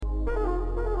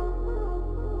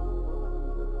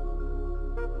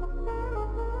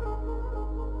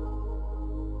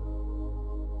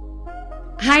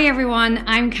Hi everyone,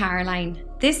 I'm Caroline.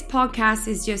 This podcast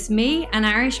is just me, an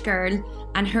Irish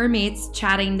girl, and her mates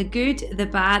chatting the good, the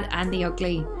bad and the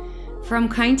ugly. From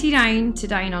County Down to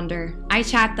Down Under, I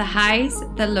chat the highs,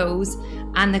 the lows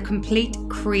and the complete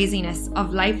craziness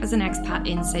of life as an expat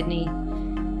in Sydney.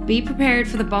 Be prepared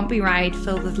for the bumpy ride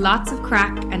filled with lots of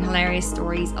crack and hilarious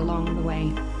stories along the way.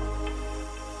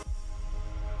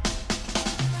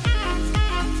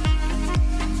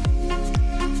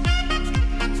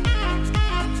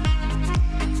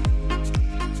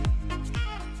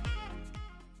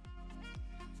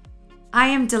 I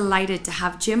am delighted to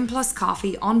have Gym Plus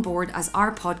Coffee on board as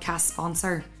our podcast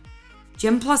sponsor.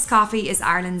 Gym Plus Coffee is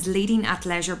Ireland's leading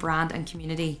athleisure brand and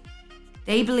community.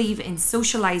 They believe in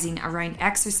socialising around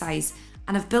exercise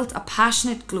and have built a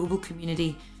passionate global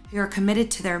community who are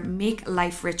committed to their Make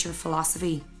Life Richer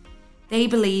philosophy. They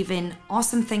believe in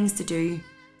awesome things to do,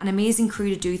 an amazing crew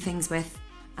to do things with,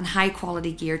 and high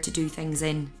quality gear to do things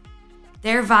in.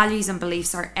 Their values and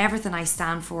beliefs are everything I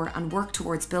stand for and work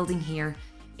towards building here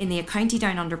in the County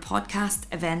Down Under podcast,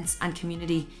 events and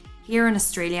community here in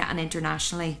Australia and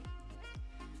internationally.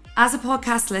 As a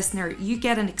podcast listener, you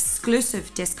get an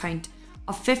exclusive discount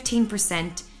of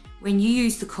 15% when you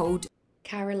use the code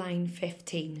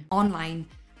Caroline15 online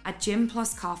at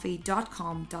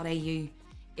gympluscoffee.com.au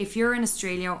if you're in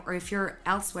Australia or if you're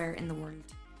elsewhere in the world.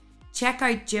 Check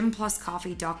out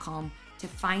gympluscoffee.com to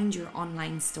find your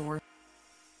online store.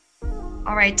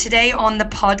 All right, today on the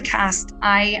podcast,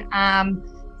 I am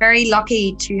very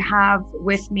lucky to have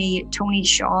with me Tony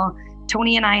Shaw.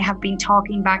 Tony and I have been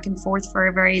talking back and forth for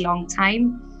a very long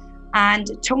time. And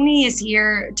Tony is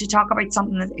here to talk about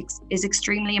something that is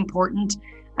extremely important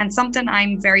and something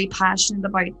I'm very passionate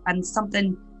about and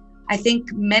something I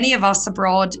think many of us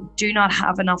abroad do not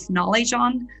have enough knowledge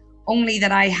on, only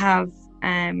that I have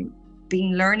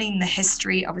been learning the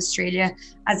history of Australia.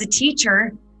 As a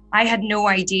teacher, I had no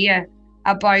idea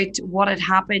about what had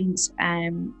happened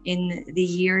in the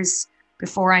years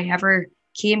before I ever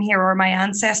came here, or my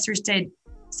ancestors did.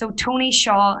 So Tony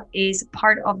Shaw is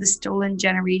part of the Stolen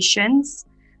Generations.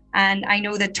 And I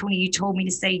know that, Tony, you told me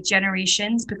to say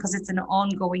generations because it's an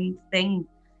ongoing thing.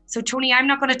 So Tony, I'm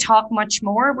not going to talk much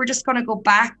more. We're just going to go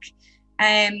back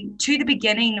to the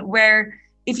beginning, where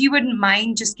if you wouldn't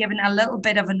mind just giving a little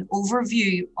bit of an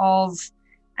overview of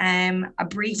a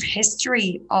brief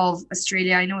history of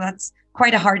Australia. I know that's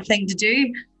quite a hard thing to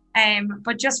do,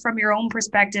 but just from your own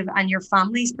perspective and your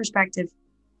family's perspective.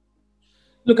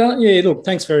 Look,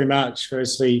 thanks very much,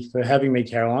 firstly, for having me,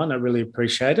 Caroline. I really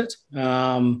appreciate it.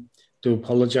 Do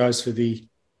apologise for the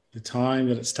time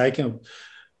that it's taken. I've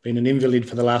been an invalid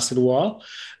for the last little while.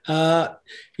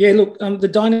 The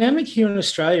dynamic here in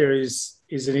Australia is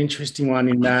an interesting one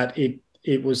in that it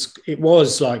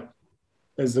was like,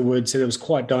 as the word said, it was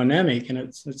quite dynamic, and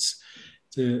it's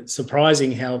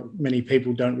surprising how many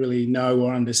people don't really know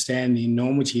or understand the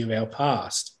enormity of our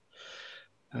past.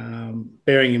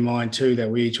 Bearing in mind too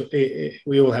that we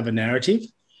all have a narrative.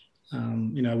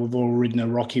 We've all ridden a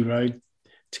rocky road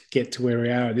to get to where we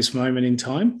are at this moment in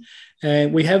time,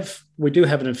 and we do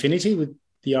have an affinity with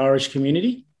the Irish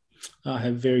community. I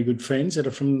have very good friends that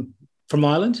are from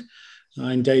Ireland.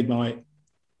 Indeed, my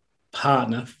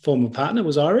former partner,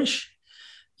 was Irish.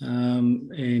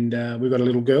 And we've got a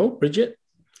little girl, Bridget.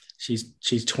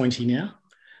 She's 20 now,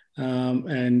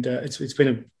 and it's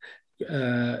been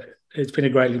a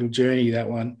great little journey, that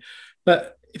one.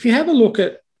 But if you have a look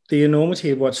at the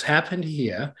enormity of what's happened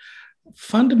here,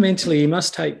 fundamentally you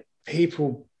must take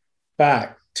people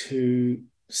back to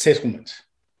settlement.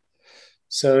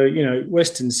 So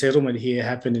Western settlement here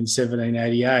happened in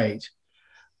 1788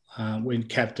 when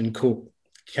Captain Cook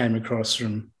came across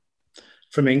from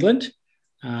England.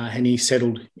 And he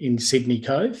settled in Sydney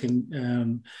Cove.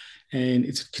 And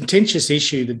it's a contentious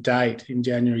issue, the date in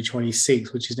January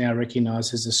 26, which is now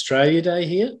recognised as Australia Day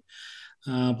here.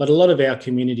 But a lot of our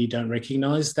community don't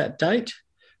recognise that date.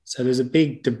 So there's a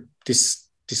big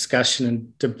discussion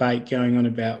and debate going on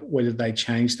about whether they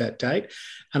change that date.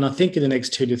 And I think in the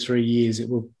next 2 to 3 years, it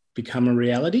will become a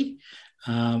reality.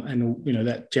 And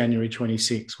that January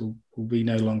 26 will be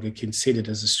no longer considered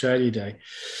as Australia Day.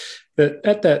 But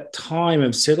at that time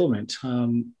of settlement,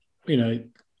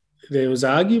 there was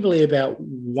arguably about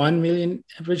 1 million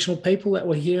Aboriginal people that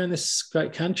were here in this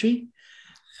great country.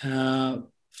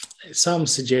 Some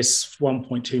suggest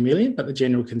 1.2 million, but the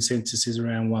general consensus is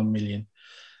around 1 million.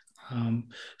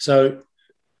 So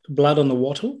Blood on the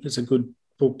Wattle is a good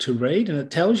book to read, and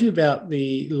it tells you about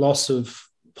the loss of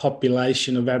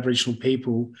population of Aboriginal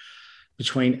people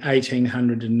between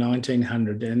 1800 and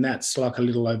 1900, and that's like a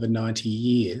little over 90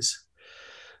 years.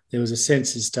 There was a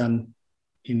census done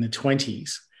in the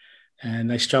 20s, and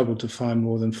they struggled to find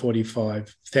more than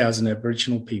 45,000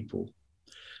 Aboriginal people.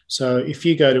 So if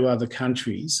you go to other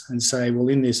countries and say, well,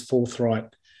 in this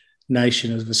forthright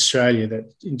nation of Australia,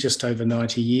 that in just over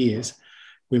 90 years,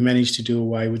 we managed to do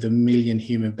away with 1 million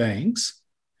human beings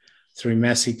through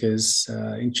massacres,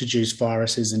 introduced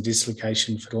viruses and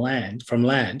dislocation from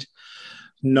land,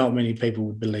 not many people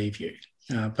would believe you.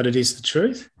 But it is the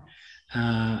truth.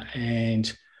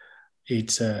 And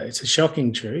it's a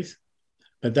shocking truth.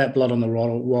 But That Blood on the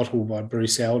Wattle by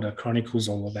Bruce Elder chronicles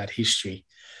all of that history.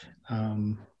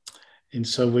 And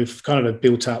so we've kind of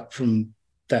built up from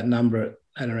that number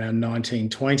at around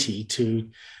 1920 to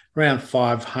around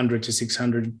 500 to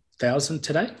 600,000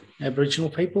 today, Aboriginal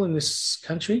people in this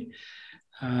country.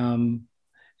 And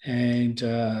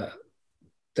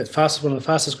that's one of the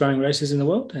fastest growing races in the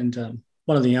world, and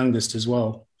one of the youngest as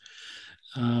well.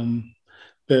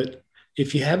 But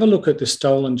if you have a look at the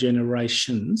stolen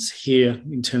generations here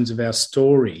in terms of our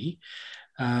story,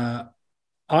 I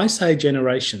say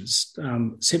generations.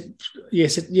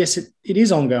 Yes, it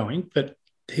is ongoing, but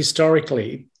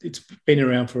historically, it's been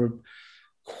around for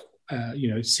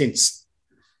since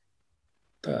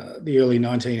the early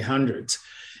 1900s.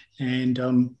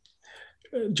 And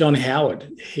John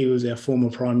Howard, he was our former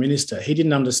Prime Minister. He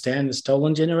didn't understand the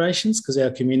stolen generations because our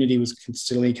community was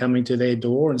constantly coming to their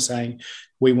door and saying,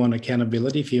 we want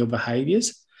accountability for your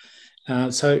behaviours.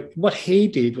 So what he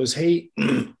did was he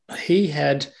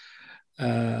had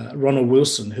Ronald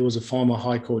Wilson, who was a former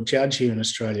High Court judge here in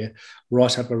Australia,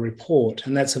 write up a report,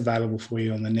 and that's available for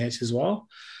you on the net as well.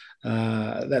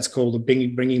 That's called the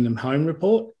Bringing Them Home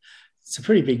Report. It's a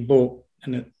pretty big book,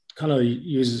 and it kind of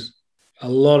uses a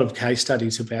lot of case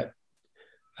studies about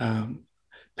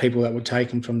people that were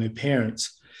taken from their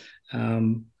parents.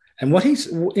 And what he's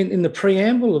in the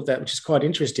preamble of that, which is quite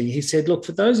interesting, he said, look,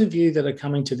 for those of you that are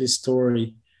coming to this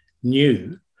story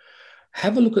new,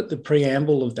 have a look at the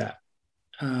preamble of that.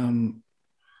 And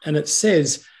it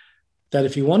says that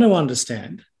if you want to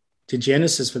understand the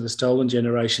genesis for the stolen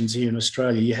generations here in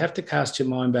Australia, you have to cast your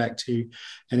mind back to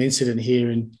an incident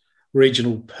here in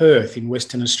regional Perth in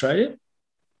Western Australia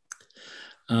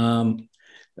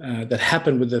that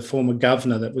happened with the former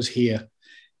governor that was here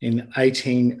in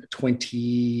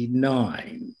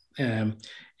 1829,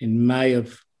 in May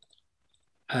of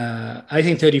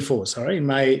 1834, in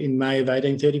May of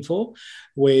 1834,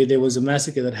 where there was a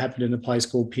massacre that happened in a place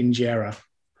called Pinjarra,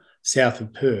 south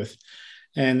of Perth.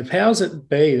 And the powers that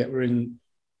be that were in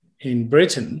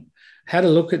Britain had a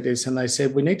look at this, and they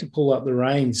said, we need to pull up the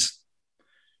reins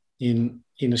in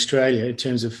Australia in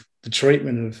terms of the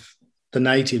treatment of the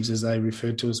natives, as they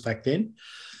referred to us back then.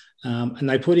 And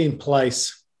they put in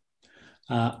place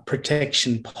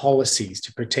protection policies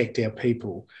to protect our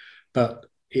people. But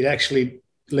it actually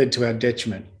led to our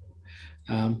detriment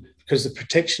because the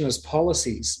protectionist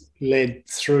policies led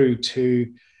through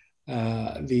to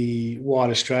the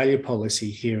White Australia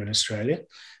policy here in Australia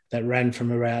that ran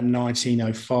from around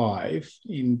 1905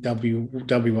 in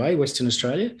WA, Western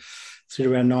Australia,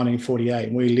 through around 1948,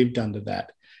 and we lived under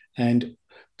that. And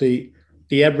the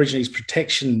Aborigines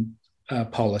protection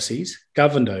policies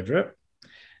governed over it.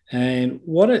 And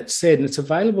what it said, and it's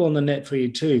available on the net for you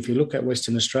too, if you look at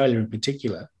Western Australia in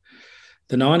particular,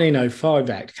 the 1905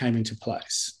 Act came into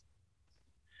place,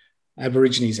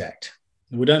 Aborigines Act.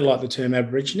 We don't like the term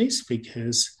Aborigines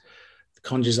because it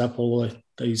conjures up all of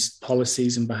these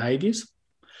policies and behaviours.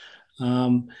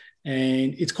 And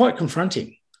it's quite confronting.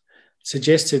 It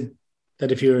suggested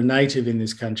that if you're a native in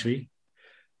this country,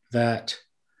 that,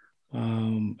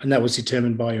 and that was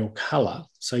determined by your colour,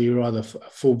 so you're either a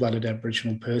full-blooded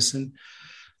Aboriginal person,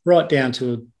 right down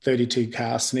to a 32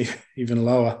 caste and even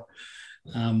lower.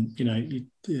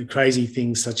 Crazy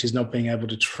things such as not being able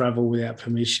to travel without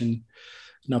permission,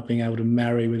 not being able to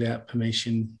marry without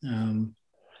permission,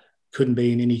 couldn't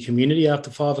be in any community after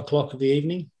 5 o'clock of the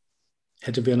evening,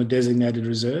 had to be on a designated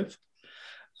reserve.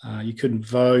 You couldn't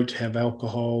vote, have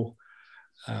alcohol,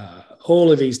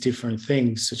 all of these different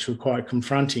things which were quite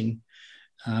confronting.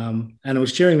 And it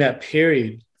was during that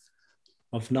period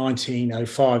of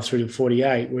 1905 through to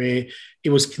 48 where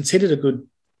it was considered a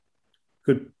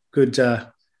good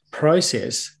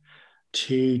process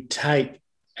to take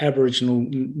Aboriginal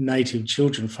native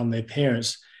children from their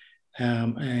parents,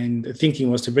 and the thinking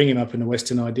was to bring them up in the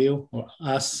Western ideal, or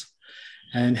us,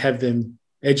 and have them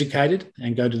educated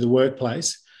and go to the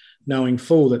workplace, knowing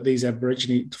full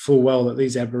well that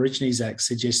these Aborigines Acts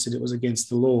suggested it was against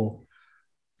the law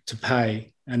to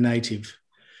pay a native.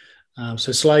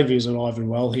 So slavery is alive and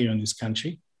well here in this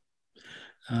country.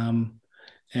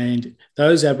 And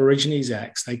those Aborigines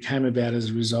Acts, they came about as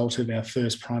a result of our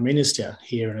first Prime Minister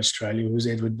here in Australia, who was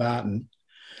Edward Barton.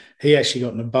 he actually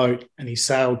got in a boat and he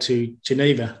sailed to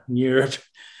Geneva in Europe,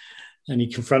 and he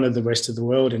confronted the rest of the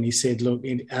world and he said, look,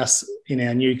 in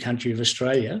our new country of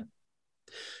Australia,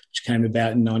 which came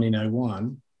about in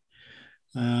 1901,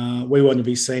 we want to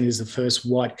be seen as the first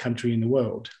white country in the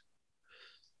world.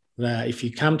 That if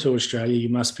you come to Australia, you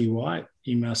must be white,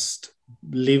 you must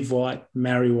live white,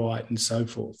 marry white, and so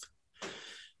forth.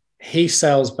 He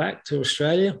sails back to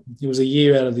Australia. He was a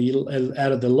year out of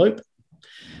the loop,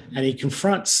 and he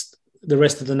confronts the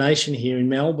rest of the nation here in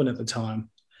Melbourne at the time.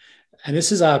 And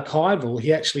this is archival.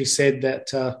 He actually said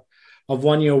that I've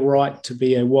won your right to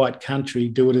be a white country,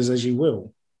 do it as you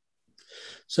will.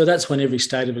 So that's when every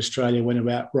state of Australia went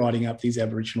about writing up these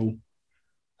Aboriginal,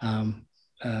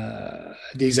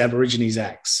 these Aborigines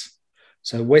Acts.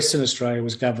 So Western Australia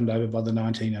was governed over by the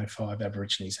 1905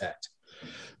 Aborigines Act.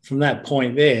 From that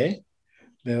point there,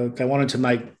 they wanted to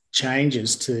make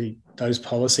changes to those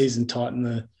policies and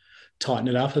tighten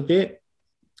it up a bit.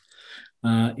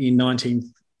 In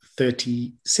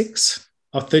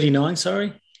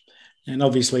 1939, and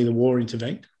obviously the war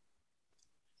intervened.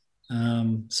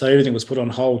 So everything was put on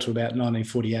hold to about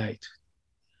 1948.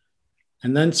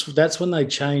 And that's when they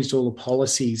changed all the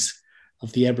policies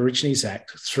of the Aborigines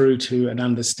Act through to an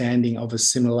understanding of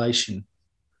assimilation.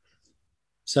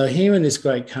 So here in this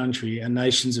great country,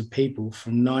 nations of people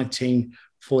from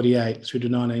 1948 through to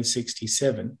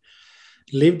 1967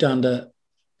 lived under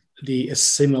the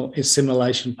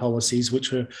assimilation policies,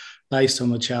 which were based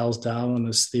on the Charles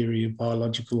Darwinist theory of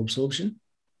biological absorption,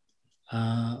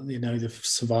 the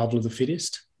survival of the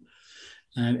fittest.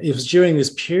 And it was during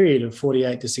this period of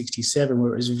 48 to 67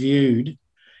 where it was viewed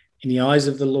in the eyes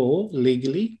of the law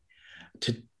legally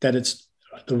that it's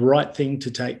the right thing to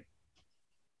take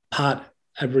part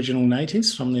Aboriginal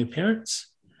natives from their parents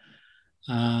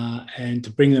and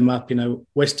to bring them up in a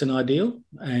Western ideal,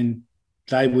 and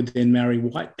they would then marry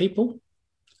white people,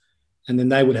 and then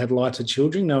they would have lighter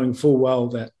children, knowing full well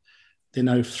that there are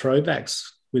no throwbacks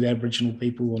with Aboriginal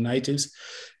people or natives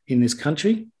in this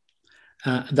country.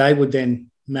 They would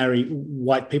then marry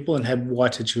white people and have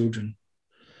whiter children.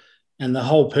 And the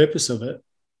whole purpose of it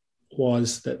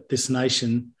was that this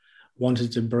nation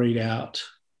wanted to breed out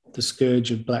the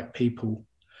scourge of black people.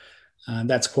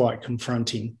 That's quite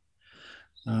confronting.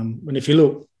 And if you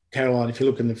look, Caroline, if you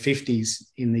look in the 50s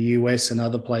in the US and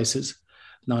other places,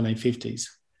 1950s,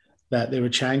 that there were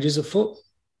changes afoot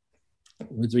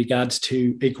with regards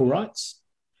to equal rights.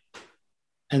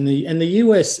 And the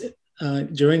US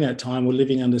during that time were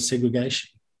living under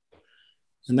segregation.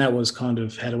 And that was kind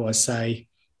of, how do I say,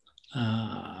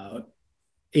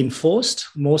 enforced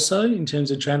more so in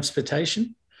terms of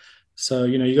transportation. So,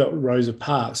 you got Rosa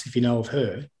Parks, if you know of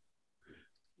her.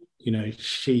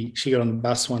 She got on the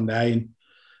bus one day and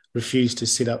refused to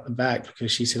sit up the back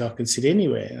because she said, I can sit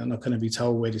anywhere. I'm not going to be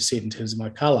told where to sit in terms of my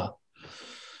colour.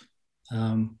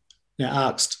 Now,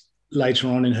 asked later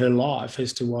on in her life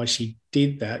as to why she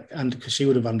did that, and because she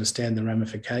would have understood the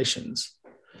ramifications.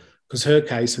 Because her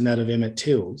case and that of Emmett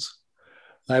Till's,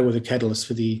 they were the catalyst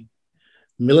for the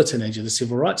militant edge of the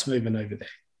civil rights movement over there.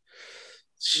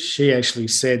 She actually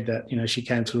said that, she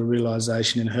came to a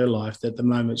realisation in her life that the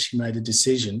moment she made a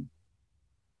decision,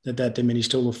 that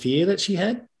diminished all the fear that she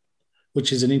had,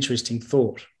 which is an interesting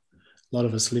thought. A lot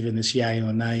of us live in this yay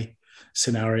or nay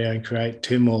scenario and create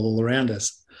turmoil all around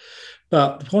us.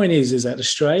 But the point is that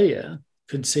Australia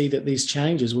could see that these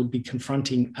changes would be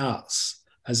confronting us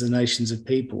as the nations of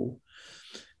people,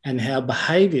 and how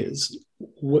behaviours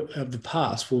of the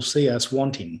past will see us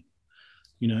wanting.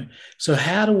 So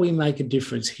how do we make a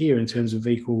difference here in terms of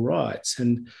equal rights?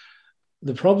 And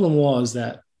the problem was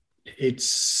that it's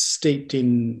steeped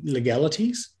in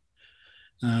legalities.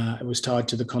 It was tied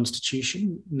to the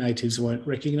Constitution. Natives weren't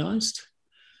recognised,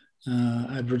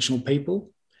 Aboriginal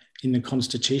people in the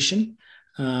Constitution.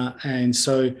 And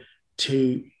so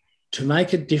to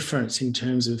make a difference in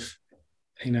terms of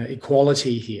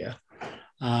equality here,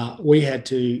 we had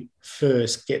to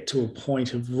first get to a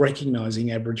point of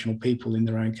recognising Aboriginal people in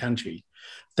their own country.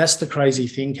 That's the crazy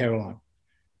thing, Caroline.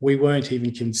 We weren't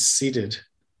even considered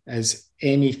as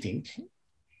anything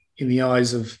in the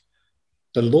eyes of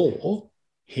the law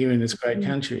here in this great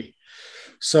country.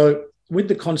 So with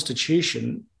the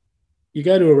Constitution, you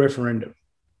go to a referendum,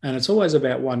 and it's always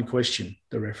about one question,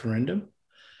 the referendum.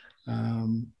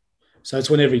 So it's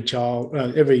when every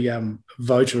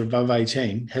voter above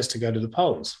 18 has to go to the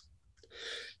polls.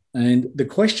 And the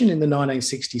question in the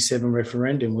 1967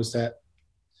 referendum was that,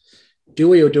 do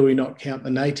we or do we not count the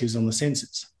natives on the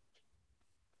census?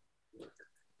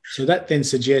 So that then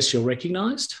suggests you're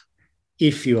recognised.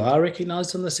 If you are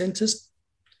recognised on the census,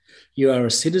 you are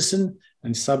a citizen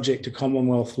and subject to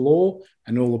Commonwealth law,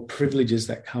 and all the privileges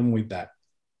that come with that.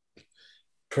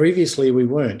 Previously, we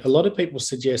weren't. A lot of people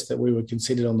suggest that we were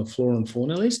considered on the flora and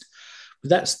fauna list, but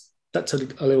that's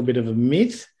a little bit of a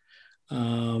myth.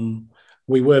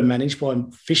 We were managed by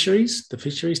fisheries, the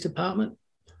fisheries department,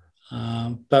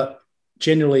 but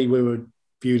generally we were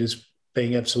viewed as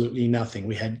being absolutely nothing.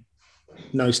 We had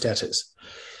no status.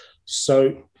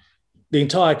 So the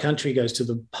entire country goes to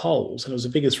the polls, and it was the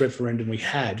biggest referendum we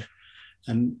had.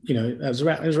 And, it was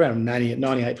around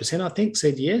 98%, I think,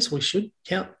 said yes, we should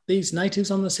count these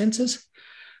natives on the census.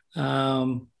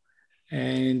 So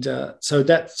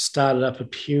that started up a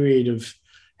period of,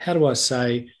 how do I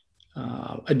say,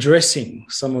 addressing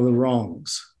some of the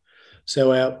wrongs.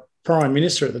 So our Prime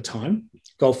Minister at the time,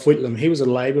 Gough Whitlam, he was a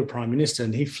Labor Prime Minister,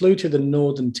 and he flew to the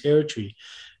Northern Territory,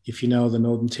 if you know the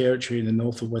Northern Territory in the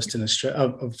north of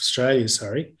Australia,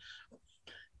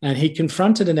 and he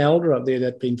confronted an elder up there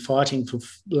that'd been fighting for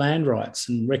land rights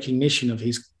and recognition of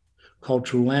his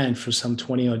cultural land for some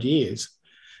 20 odd years.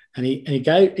 And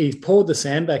he poured the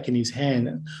sand back in his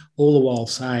hand, all the while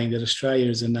saying that Australia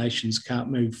as a nation can't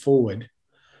move forward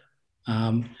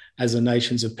as a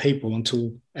nations of people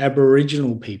until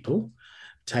Aboriginal people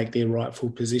take their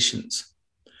rightful positions.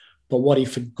 But what he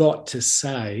forgot to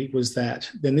say was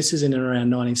that, then this is in and around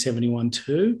 1971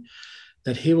 too,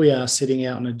 that here we are sitting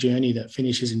out on a journey that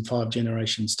finishes in 5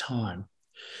 generations' time,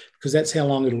 because that's how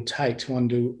long it'll take to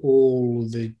undo all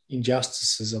the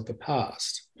injustices of the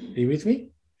past. Are you with me?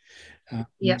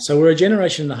 Yeah. So we're a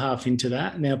generation and a half into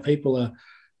that. Now people are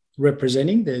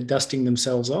representing, they're dusting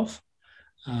themselves off.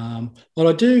 But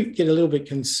I do get a little bit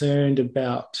concerned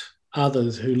about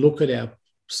others who look at our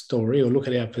story or look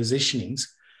at our positionings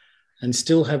and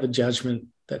still have a judgment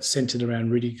that's centered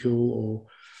around ridicule or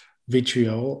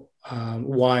vitriol.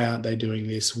 Why aren't they doing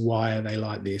this? Why are they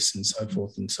like this? And so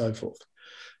forth and so forth.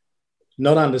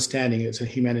 Not understanding it's a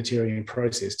humanitarian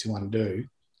process to undo,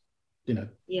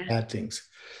 bad things.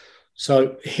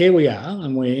 So here we are,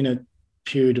 and we're in a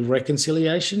period of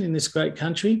reconciliation in this great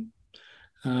country.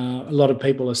 A lot of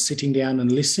people are sitting down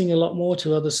and listening a lot more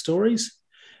to other stories.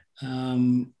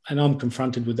 And I'm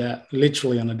confronted with that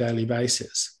literally on a daily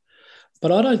basis.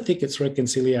 But I don't think it's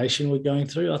reconciliation we're going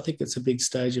through. I think it's a big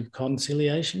stage of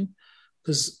conciliation,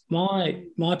 because my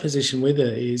position with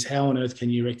it is, how on earth can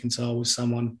you reconcile with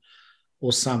someone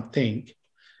or something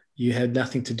you had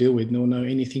nothing to do with nor know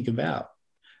anything about?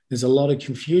 There's a lot of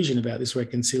confusion about this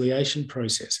reconciliation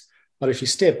process. But if you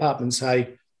step up and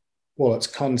say, well, it's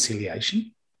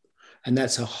conciliation, and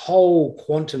that's a whole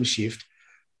quantum shift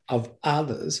of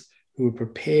others who are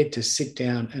prepared to sit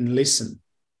down and listen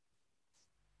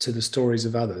to the stories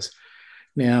of others.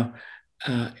 Now,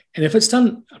 and if it's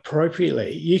done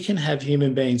appropriately, you can have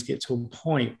human beings get to a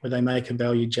point where they make a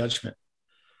value judgment,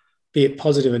 be it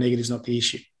positive or negative is not the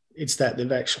issue. It's that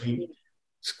they've actually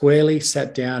squarely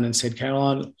sat down and said,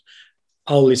 Caroline,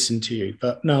 I'll listen to you.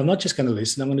 But no, I'm not just going to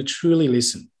listen. I'm going to truly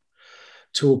listen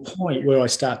to a point where I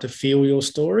start to feel your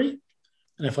story.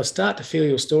 And if I start to feel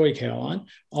your story, Caroline,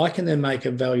 I can then make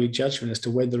a value judgment as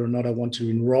to whether or not I want to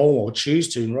enroll or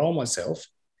choose to enroll myself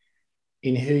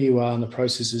in who you are and the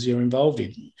processes you're involved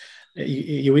in.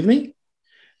 You with me?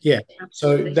 Yeah.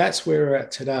 Absolutely. So that's where we're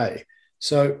at today.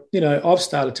 So, I've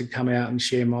started to come out and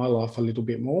share my life a little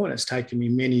bit more, and it's taken me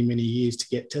many, many years to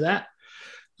get to that.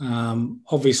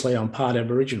 Obviously, I'm part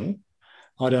Aboriginal.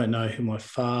 I don't know who my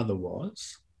father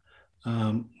was.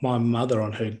 My mother,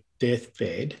 on her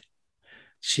deathbed,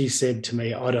 she said to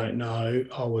me, I don't know,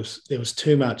 there was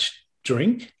too much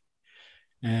drink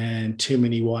and too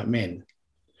many white men.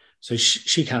 So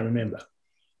she can't remember.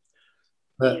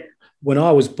 But when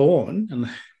I was born, and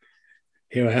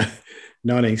here I am,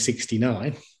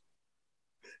 1969,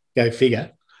 go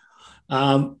figure,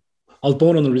 I was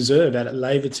born on the reserve out at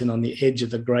Laverton on the edge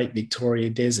of the Great Victoria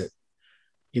Desert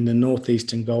in the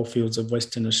northeastern goldfields of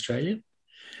Western Australia.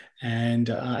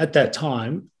 And at that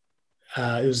time,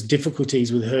 there was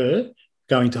difficulties with her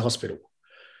going to hospital.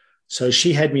 So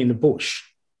she had me in the bush.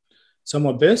 So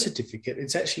my birth certificate,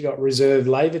 it's actually got reserve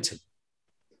Laverton.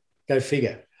 Go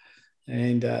figure.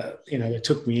 And, they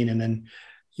took me in, and then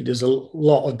there's a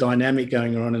lot of dynamic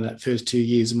going on in that first 2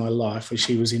 years of my life where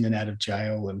she was in and out of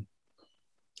jail, and,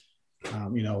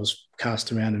 I was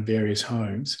cast around in various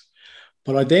homes.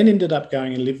 But I then ended up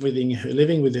going and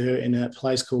living with her in a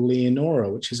place called Leonora,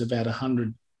 which is about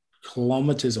 100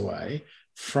 kilometres away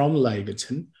from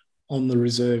Laverton on the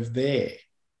reserve there.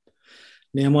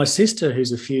 Now, my sister,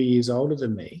 who's a few years older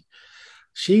than me,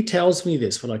 she tells me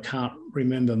this, but I can't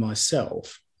remember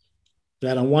myself,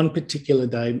 that on one particular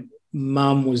day,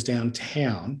 Mum was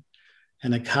downtown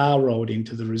and a car rolled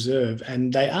into the reserve,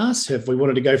 and they asked her if we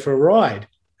wanted to go for a ride.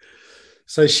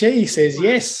 So she says,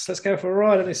 yes, let's go for a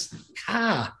ride in this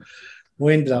car.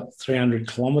 We ended up 300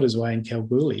 kilometres away in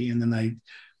Kalgoorlie, and then they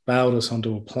bailed us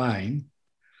onto a plane,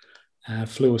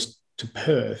 flew us to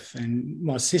Perth. And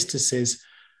my sister says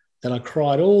that I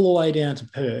cried all the way down to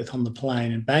Perth on the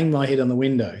plane and banged my head on the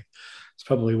window. It's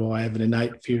probably why I have an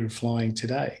innate fear of flying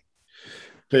today.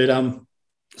 But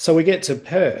so we get to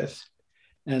Perth,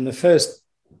 and the first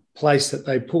place that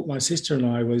they put my sister and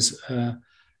I was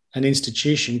an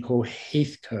institution called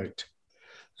Heathcote.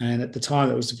 And at the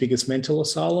time, it was the biggest mental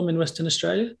asylum in Western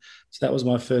Australia. So that was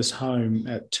my first home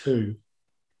at 2.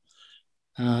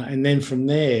 And then from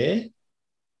there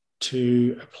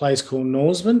to a place called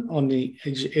Norseman on the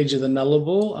edge of the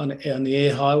Nullarbor on the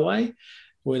Air Highway,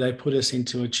 where they put us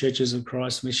into a Churches of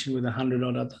Christ mission with 100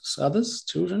 odd others,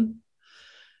 children.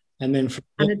 And then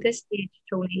at this stage,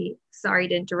 Tony, sorry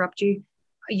to interrupt you,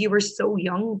 you were so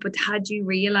young, but had you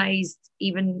realised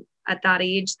even at that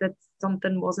age that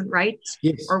something wasn't right?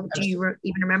 Yes. Or do you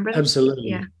even remember that?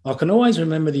 Absolutely. Yeah. I can always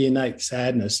remember the innate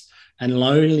sadness and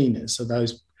loneliness of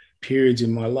those periods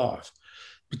in my life,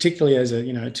 particularly as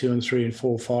a 2 and 3 and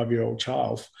 4, 5-year-old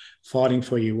child fighting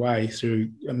for your way through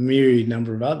a myriad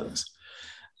number of others,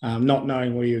 not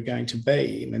knowing where you're going to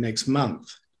be in the next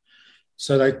month.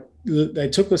 So they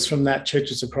took us from that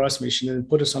Churches of Christ mission and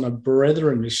put us on a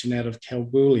Brethren mission out of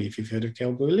Kalgoorlie, if you've heard of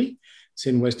Kalgoorlie. It's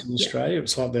in Western Australia.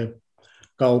 It's like the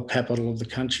gold capital of the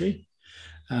country.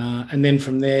 And then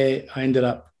from there, I ended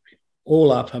up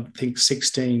I think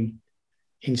 16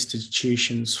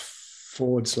 institutions /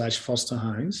 foster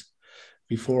homes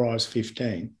before I was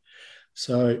 15.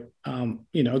 So, I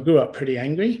grew up pretty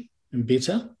angry and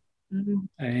bitter,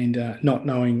 and not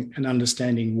knowing and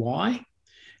understanding why.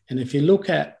 And if you look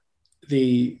at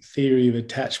the theory of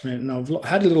attachment, and I've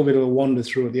had a little bit of a wander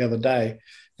through it the other day,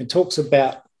 it talks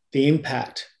about the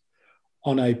impact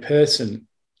on a person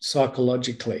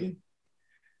psychologically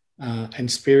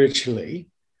and spiritually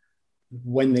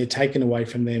when they're taken away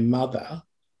from their mother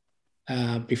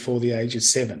before the age of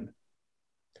 7.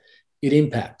 It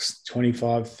impacts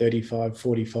 25, 35,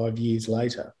 45 years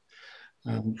later.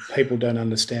 People don't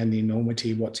understand the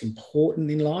enormity of what's important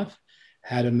in life,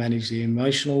 how to manage the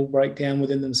emotional breakdown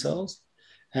within themselves,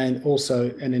 and also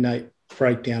an innate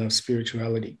breakdown of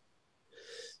spirituality.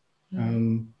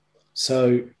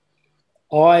 So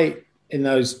in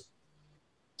those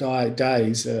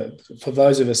days, for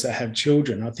those of us that have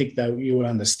children, I think that you will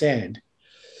understand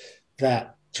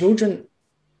that children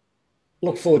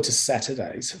look forward to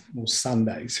Saturdays or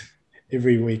Sundays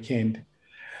every weekend,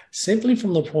 simply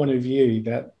from the point of view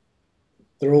that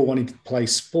they're all wanting to play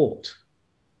sport.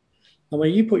 And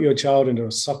when you put your child into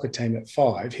a soccer team at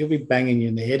 5, he'll be banging you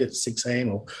in the head at 6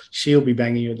 a.m. or she'll be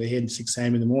banging you in the head at 6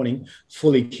 a.m. in the morning,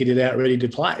 fully kitted out, ready to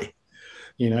play.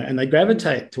 And they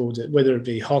gravitate towards it, whether it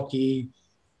be hockey,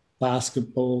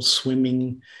 basketball,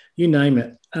 swimming, you name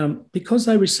it, because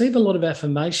they receive a lot of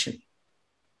affirmation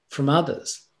from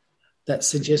others that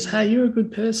suggest, hey, you're a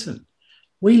good person.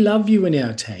 We love you in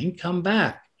our team. Come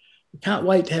back. We can't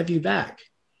wait to have you back.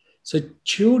 So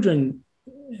children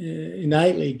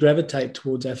innately gravitate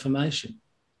towards affirmation.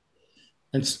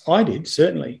 And I did,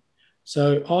 certainly.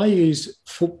 So I used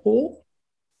football,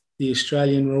 the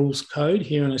Australian Rules Code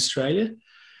here in Australia,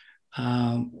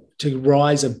 to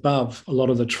rise above a lot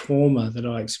of the trauma that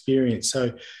I experienced.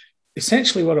 So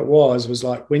essentially what it was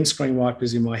like windscreen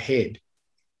wipers in my head,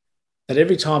 that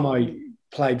every time I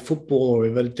played football or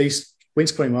whatever, these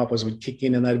windscreen wipers would kick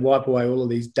in and they'd wipe away all of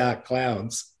these dark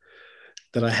clouds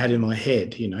that I had in my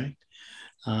head,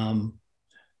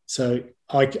 So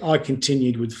I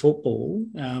continued with football,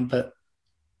 but,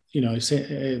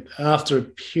 after a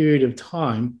period of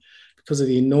time, because of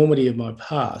the enormity of my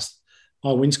past,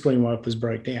 my windscreen wipers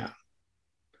broke down.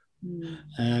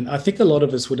 And I think a lot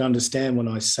of us would understand when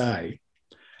I say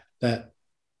that,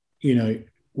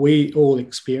 we all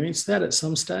experience that at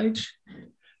some stage,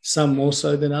 some more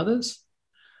so than others.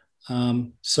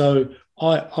 So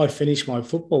I finished my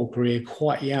football career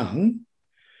quite young,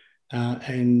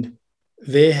 and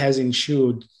there has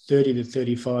ensured 30 to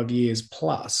 35 years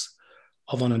plus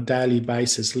of on a daily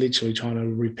basis literally trying to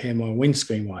repair my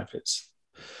windscreen wipers.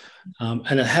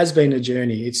 And it has been a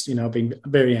journey. It's, I've been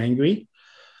very angry,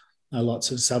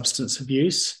 lots of substance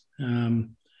abuse,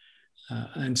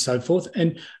 and so forth.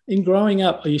 And in growing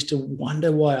up, I used to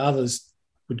wonder why others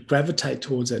would gravitate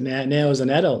towards it. Now as an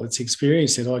adult, it's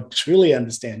experienced it. I truly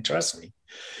understand, trust me.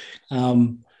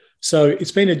 So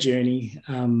it's been a journey.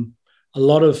 A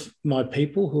lot of my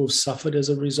people who have suffered as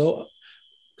a result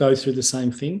go through the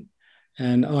same thing.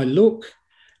 And I look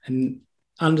and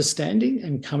understanding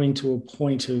and coming to a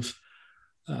point of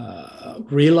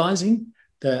realizing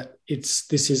that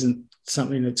this isn't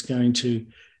something that's going to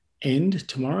end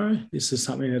tomorrow. This is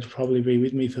something that'll probably be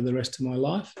with me for the rest of my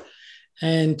life.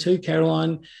 And two,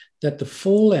 Caroline, that the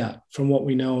fallout from what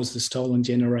we know as the stolen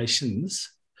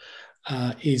generations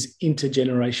is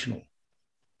intergenerational.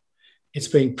 It's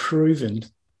been proven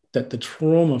that the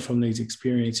trauma from these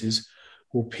experiences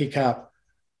will pick up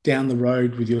down the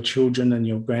road with your children and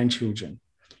your grandchildren.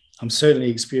 I'm certainly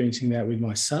experiencing that with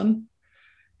my son.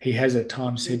 He has at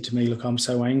times said to me, look, I'm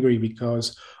so angry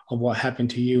because of what happened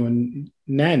to you and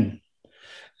Nan.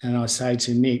 And I say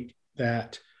to Nick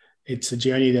that it's a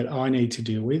journey that I need to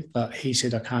deal with, but he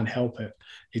said I can't help it.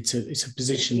 It's a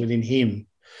position within him.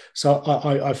 So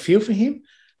I feel for him,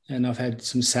 and I've had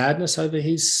some sadness over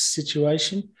his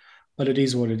situation, but it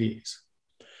is what it is.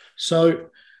 So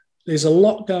there's a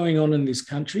lot going on in this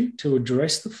country to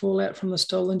address the fallout from the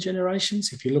stolen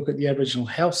generations. If you look at the Aboriginal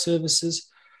health services,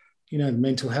 the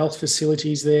mental health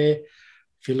facilities there,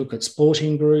 if you look at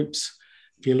sporting groups,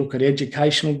 if you look at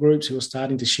educational groups who are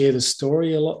starting to share the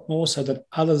story a lot more so that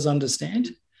others understand.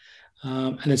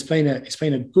 And it's been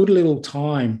a good little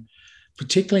time,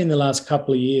 particularly in the last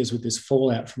couple of years with this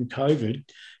fallout from COVID,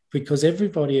 because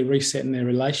everybody are resetting their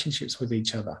relationships with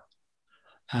each other.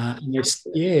 And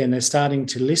they're starting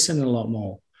to listen a lot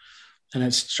more. And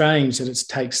it's strange that it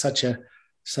takes such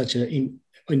an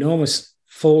enormous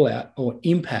fallout or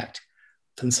impact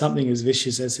from something as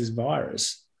vicious as this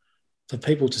virus for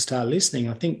people to start listening.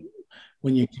 I think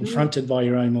when you're confronted by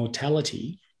your own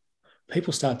mortality,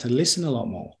 people start to listen a lot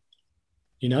more,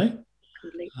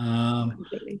 Completely.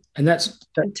 And that's...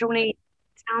 And Tony,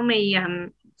 tell me,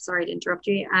 sorry to interrupt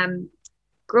you,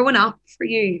 growing up for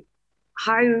you,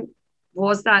 how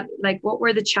was that? Like, what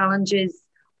were the challenges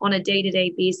on a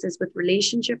day-to-day basis with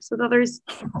relationships with others?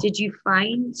 Did you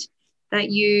find that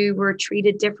you were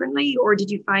treated differently, or did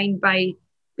you find by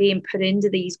being put into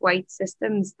these white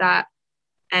systems that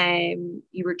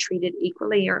you were treated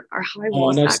equally, or how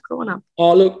was that growing up?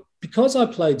 Oh, look, because I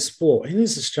played sport, and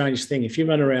this is a strange thing. If you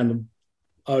run around the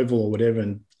oval or whatever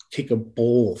and kick a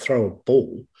ball or throw a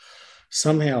ball,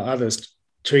 somehow others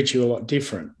treat you a lot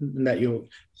different, and that you're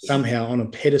somehow on a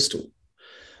pedestal.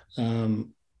 I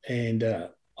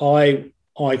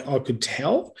could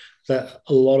tell that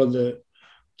a lot of the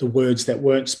words that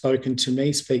weren't spoken to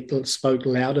me spoke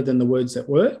louder than the words that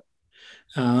were.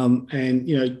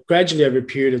 Gradually over a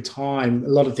period of time, a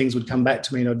lot of things would come back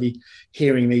to me, and I'd be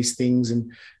hearing these things,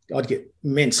 and I'd get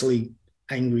immensely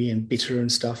angry and bitter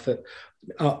and stuff. But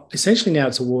essentially now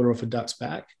it's a water off a duck's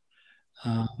back.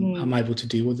 I'm able to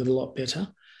deal with it a lot better.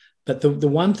 But the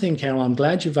one thing, Carol, I'm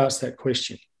glad you've asked that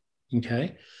question,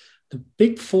 okay? The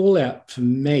big fallout for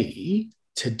me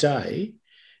today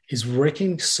is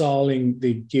reconciling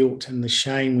the guilt and the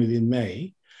shame within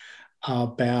me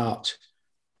about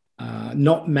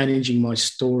not managing my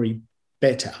story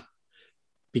better.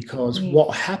 Because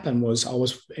what happened was I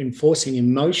was enforcing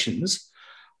emotions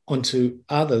onto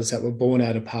others that were born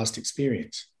out of past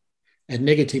experience and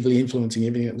negatively influencing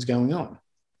everything that was going on.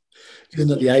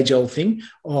 Isn't it the age-old thing?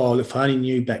 Oh, if I only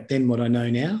knew back then what I know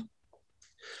now.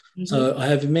 Mm-hmm. So I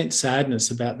have immense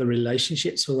sadness about the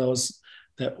relationships with those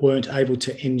that weren't able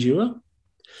to endure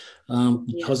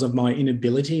because of my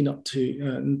inability not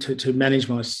to manage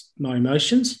my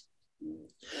emotions.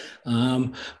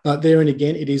 But there and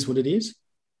again, it is what it is.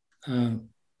 And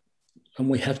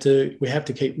we have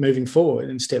to keep moving forward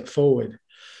and step forward.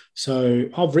 So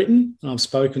I've written and I've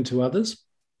spoken to others.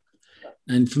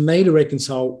 And for me to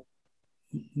reconcile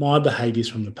my behaviours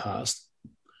from the past,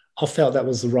 I felt that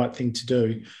was the right thing to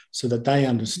do so that they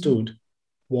understood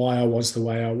why I was the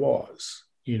way I was,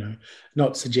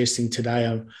 not suggesting today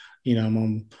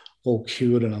I'm all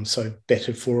cured and I'm so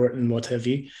better for it and what have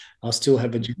you. I'll still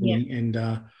have a journey and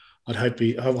I'll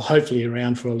hopefully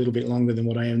around for a little bit longer than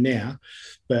what I am now.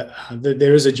 But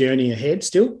there is a journey ahead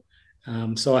still.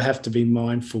 So I have to be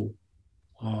mindful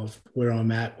of where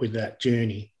I'm at with that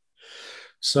journey.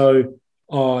 So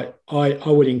I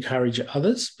would encourage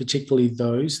others, particularly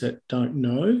those that don't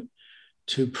know,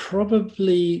 to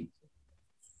probably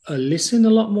listen a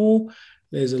lot more.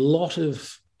 There's a lot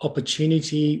of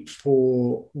opportunity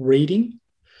for reading.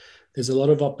 There's a lot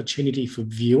of opportunity for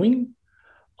viewing.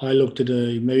 I looked at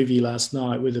a movie last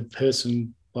night with a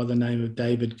person by the name of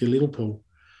David Gililpool.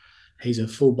 He's a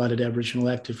full-blooded Aboriginal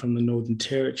actor from the Northern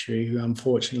Territory who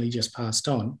unfortunately just passed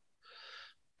on.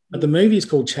 But the movie is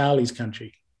called Charlie's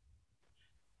Country.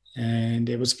 And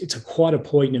it's quite a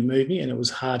poignant movie, and it was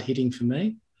hard-hitting for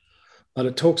me. But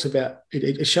it talks about,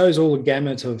 it shows all the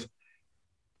gamut of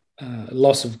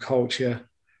loss of culture,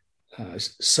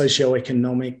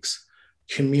 socioeconomics,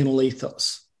 communal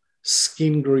ethos,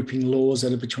 skin grouping laws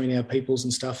that are between our peoples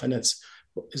and stuff. And it's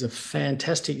is a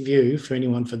fantastic view for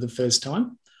anyone for the first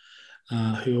time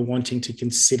who are wanting to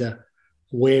consider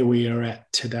where we are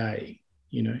at today,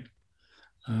 you know.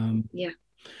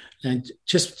 And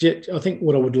just, I think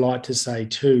what I would like to say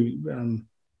too,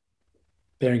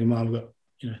 bearing in mind we've got,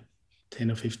 10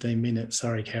 or 15 minutes,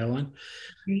 sorry, Caroline.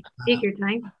 Take your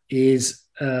time. Is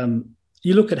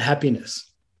you look at happiness.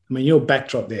 I mean, your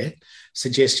backdrop there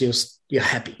suggests you're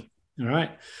happy, all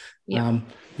right? Yeah.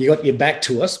 You got your back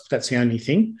to us. That's the only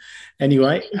thing.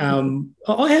 Anyway,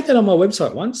 I had that on my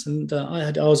website once, and I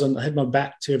had my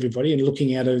back to everybody and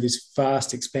looking out over this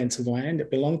vast expanse of land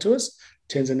that belonged to us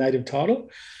in terms of native title,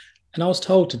 and I was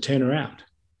told to turn around.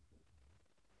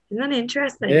 Isn't that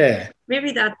interesting? Yeah.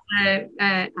 Maybe that's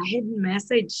a hidden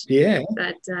message. Yeah.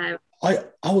 That I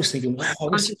was thinking, wow. I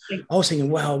was thinking,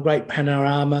 wow, great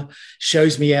panorama,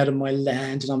 shows me out of my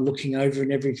land, and I'm looking over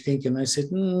and everything. And they said,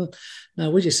 no,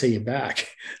 we just see you back.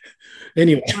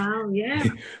 Anyway. Wow. Yeah.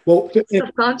 Well,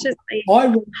 subconsciously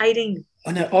hiding.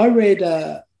 I know. I read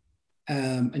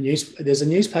there's a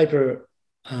newspaper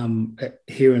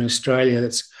here in Australia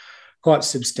that's quite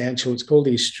substantial. It's called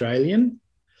The Australian.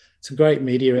 It's a great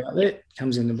media outlet. It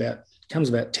comes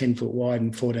about 10 foot wide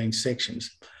and 14 sections.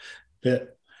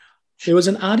 But there was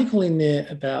an article in there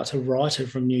about a writer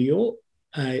from New York,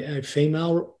 a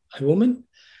woman,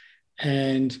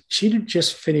 and she'd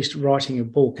just finished writing a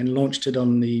book and launched it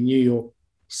on the New York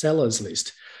sellers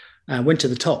list. Went to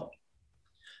the top,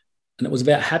 and it was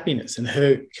about happiness and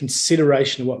her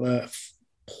consideration of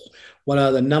what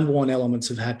are the number one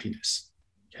elements of happiness.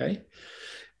 Okay,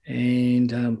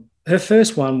 and her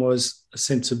first one was a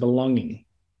sense of belonging,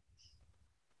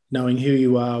 knowing who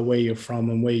you are, where you're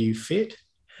from, and where you fit.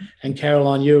 And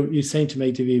Caroline, you seem to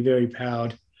me to be a very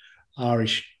proud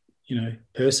Irish,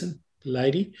 person,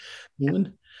 lady,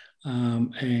 woman,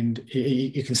 and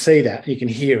you can see that, you can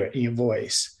hear it in your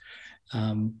voice,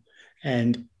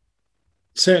 and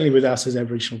certainly with us as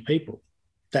Aboriginal people,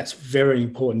 that's very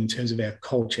important in terms of our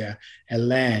culture, our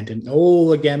land, and all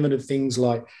the gamut of things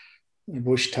like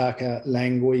Bush Tucker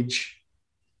language,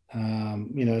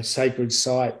 sacred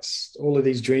sites, all of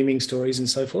these dreaming stories and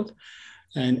so forth.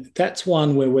 And that's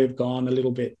one where we've gone a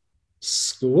little bit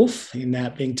scoof in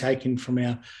that being taken from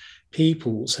our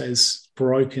peoples has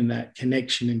broken that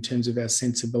connection in terms of our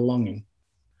sense of belonging.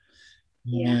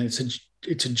 Yeah,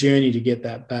 it's a journey to get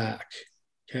that back.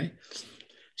 Okay.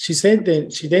 She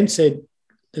then said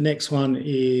the next one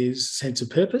is sense of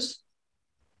purpose,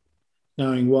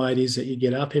 knowing why it is that you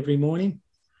get up every morning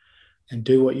and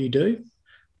do what you do.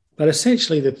 But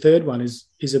essentially the third one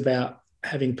is about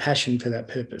having passion for that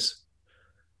purpose.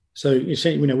 So you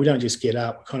see, we don't just get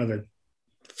up, kind of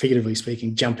figuratively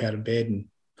speaking, jump out of bed and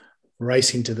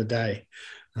race into the day.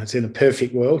 It's in a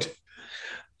perfect world.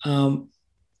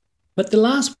 But the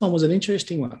last one was an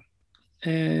interesting one.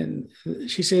 And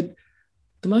she said,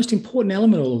 the most important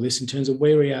element of all of this in terms of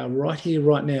where we are right here,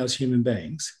 right now as human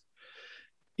beings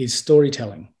is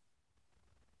storytelling.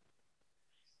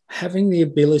 Having the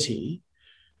ability,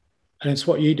 and it's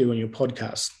what you do on your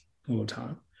podcast all the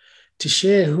time, to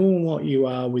share who and what you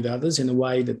are with others in a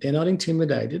way that they're not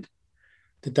intimidated,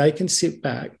 that they can sit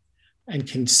back and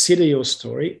consider your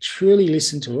story, truly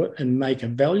listen to it and make a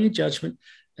value judgment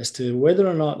as to whether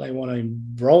or not they want to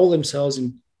enroll themselves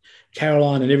in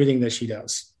Caroline and everything that she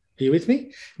does. Are you with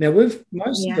me? Now,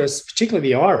 most of us, particularly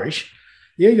the Irish,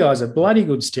 you guys are bloody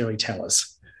good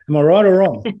storytellers. Am I right or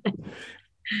wrong?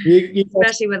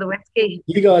 Especially with the whiskey.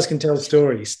 You guys can tell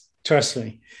stories, trust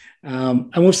me.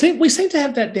 And we seem to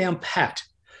have that down pat.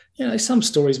 Some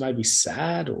stories may be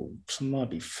sad or some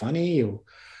might be funny or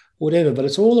whatever, but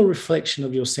it's all a reflection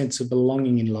of your sense of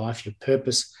belonging in life, your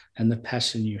purpose and the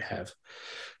passion you have.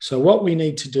 So what we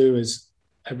need to do as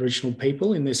Aboriginal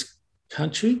people in this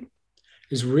country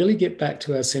is really get back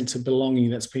to our sense of belonging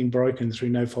that's been broken through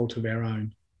no fault of our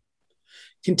own.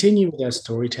 Continue with our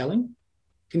storytelling.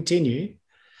 Continue.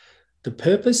 The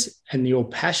purpose and your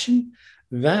passion,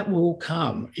 that will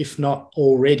come, if not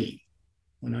already,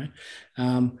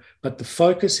 but the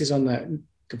focus is on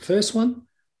the first one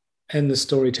and the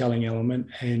storytelling element.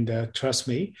 And trust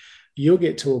me, you'll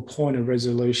get to a point of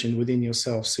resolution within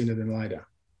yourself sooner than later.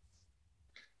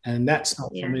 And that's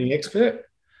not from any expert.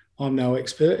 I'm no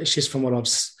expert. It's just from what I've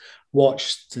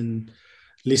watched and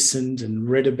listened and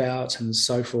read about and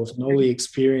so forth, and all the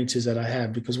experiences that I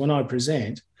have. Because when I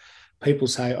present, people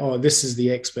say, oh, this is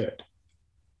the expert.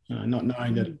 Not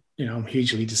knowing that, I'm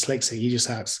hugely dyslexic. You just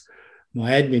ask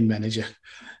my admin manager.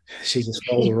 She just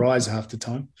rolls her eyes half the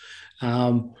time.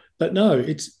 But no,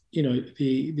 it's,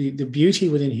 the beauty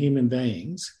within human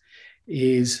beings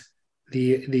is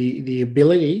the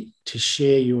ability to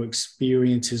share your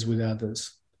experiences with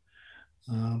others.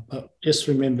 But just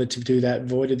remember to do that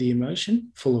void of the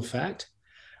emotion, full of fact,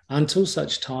 until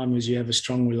such time as you have a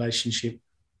strong relationship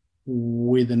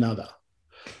with another.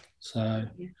 So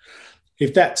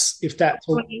if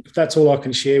that's all I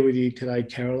can share with you today,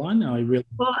 Caroline, I really.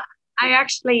 Well, I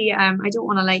actually I don't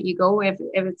want to let you go if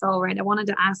it's all right. I wanted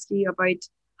to ask you about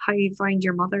how you find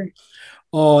your mother.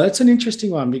 Oh, that's an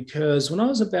interesting one, because when I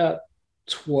was about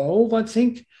 12, I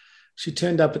think, she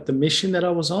turned up at the mission that I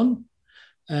was on,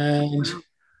 and Wow.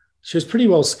 she was pretty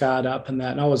well scarred up and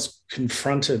that. And I was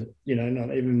confronted,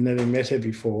 not even never met her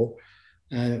before.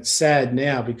 And it's sad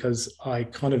now because I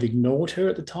kind of ignored her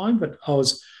at the time, but I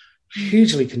was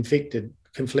hugely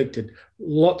conflicted,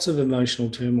 lots of emotional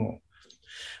turmoil.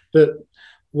 But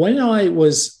when I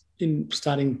was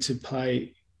starting to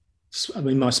play,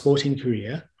 my sporting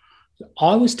career,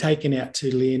 I was taken out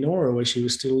to Leonora where she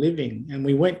was still living, and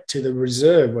we went to the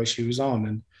reserve where she was on,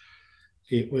 and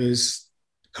it was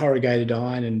corrugated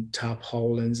iron and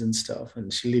tarpaulins and stuff,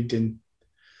 and she lived in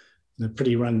a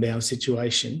pretty rundown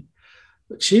situation.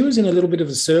 But she was in a little bit of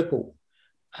a circle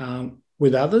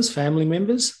with others, family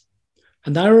members,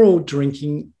 and they were all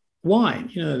drinking wine,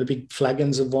 the big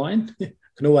flagons of wine. I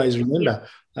can always remember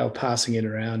they were passing it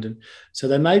around. And so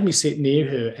they made me sit near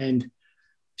her, and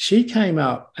she came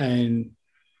up and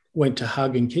went to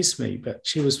hug and kiss me, but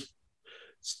she was,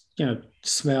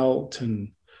 smelt,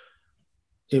 and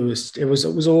it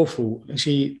was awful. And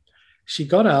she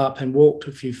got up and walked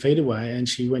a few feet away, and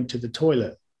she went to the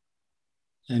toilet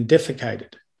and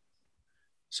defecated.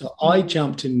 So I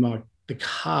jumped in the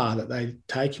car that they'd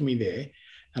taken me there,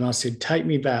 and I said, take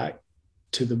me back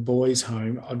to the boys'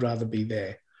 home. I'd rather be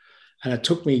there. And it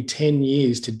took me 10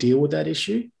 years to deal with that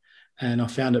issue. And I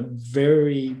found it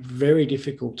very, very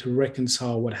difficult to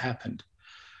reconcile what happened.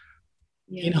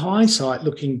 Yeah. In hindsight,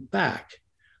 looking back,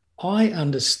 I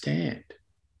understand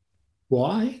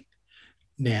why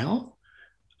now,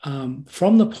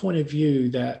 from the point of view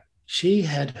that she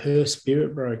had her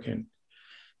spirit broken.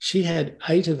 She had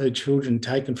 8 of her children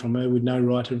taken from her with no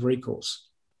right of recourse,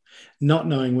 not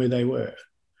knowing where they were,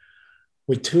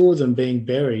 with 2 of them being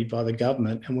buried by the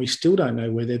government, and we still don't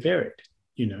know where they're buried,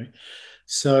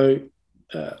 So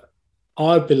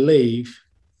I believe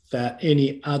that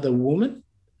any other woman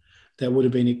that would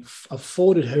have been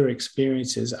afforded her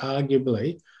experiences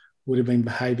arguably would have been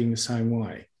behaving the same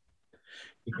way.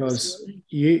 Because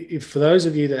for those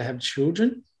of you that have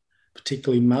children,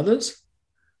 particularly mothers,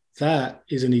 that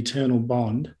is an eternal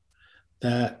bond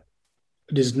that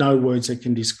there's no words that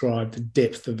can describe the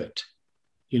depth of it.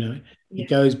 It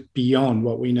goes beyond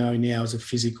what we know now as a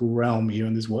physical realm here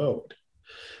in this world.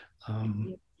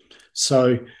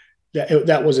 So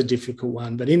that was a difficult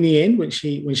one. But in the end, when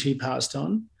she passed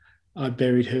on, I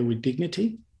buried her with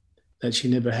dignity that she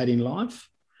never had in life.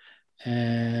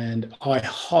 And I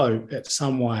hope that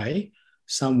some way,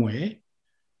 somewhere,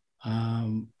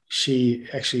 she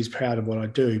actually is proud of what I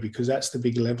do, because that's the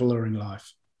big leveler in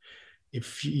life.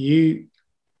 If you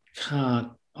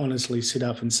can't honestly sit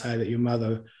up and say that your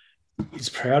mother is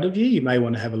proud of you, you may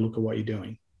want to have a look at what you're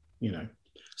doing.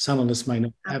 Some of us may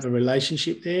not have a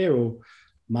relationship there, or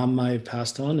mum may have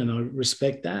passed on, and I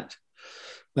respect that.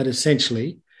 But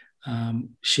essentially,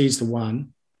 she's the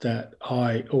one that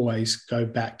I always go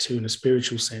back to in a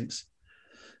spiritual sense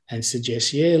and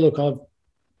suggest, look, I've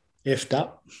effed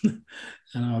up and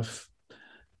I've,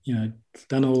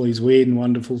 done all these weird and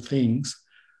wonderful things.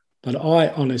 But I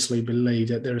honestly believe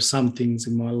that there are some things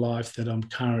in my life that I'm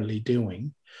currently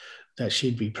doing that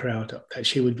she'd be proud of, that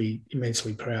she would be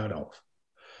immensely proud of.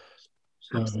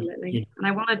 So, absolutely. And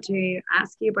I wanted to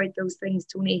ask you about those things,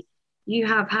 Tony. You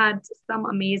have had some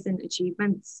amazing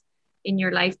achievements in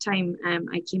your lifetime.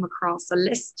 I came across a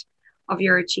list of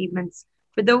your achievements.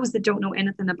 For those that don't know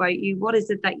anything about you, what is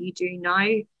it that you do now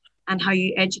and how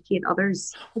you educate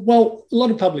others? Well, a lot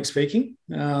of public speaking,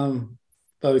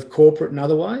 both corporate and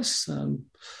otherwise.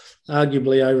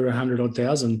 Arguably over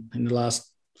 100,000 in the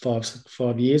last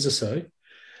five years or so.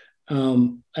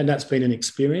 And that's been an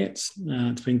experience.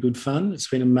 It's been good fun. It's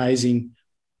been amazing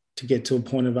to get to a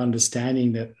point of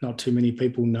understanding that not too many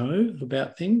people know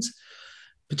about things,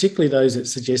 particularly those that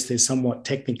suggest they're somewhat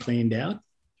technically endowed.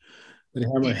 But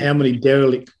how many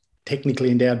derelict, technically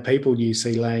endowed people do you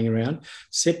see laying around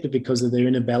simply because of their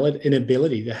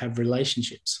inability to have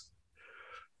relationships?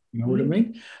 You know what I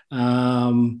mean?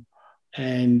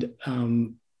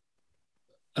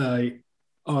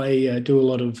 I do a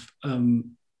lot of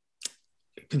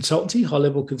consultancy,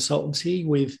 high-level consultancy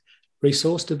with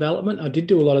resource development. I did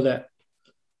do a lot of that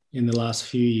in the last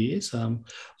few years.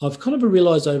 I've kind of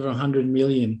realised over 100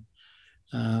 million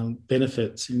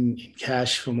benefits in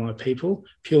cash for my people,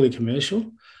 purely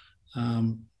commercial.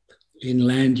 in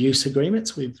land use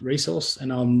agreements with resource,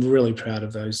 and I'm really proud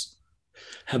of those.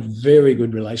 Have very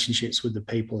good relationships with the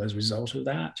people as a result of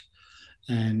that.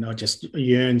 And I just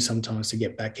yearn sometimes to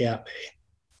get back out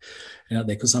there,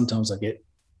 because sometimes I get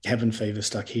cabin fever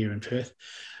stuck here in Perth.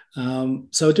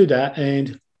 So I do that,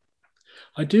 and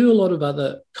I do a lot of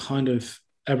other kind of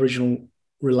Aboriginal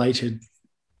related,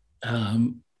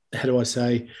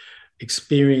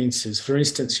 experiences. For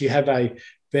instance, you have a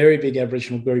very big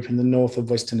Aboriginal group in the north of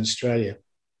Western Australia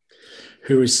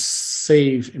who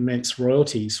receive immense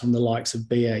royalties from the likes of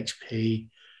BHP,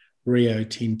 Rio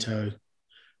Tinto,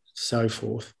 so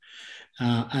forth.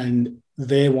 And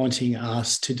they're wanting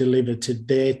us to deliver to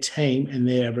their team and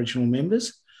their Aboriginal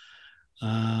members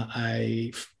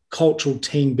a cultural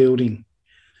team building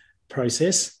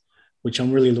process, which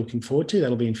I'm really looking forward to.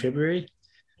 That'll be in February.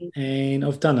 And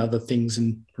I've done other things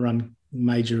and run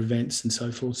major events and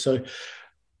so forth. So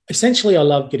essentially, I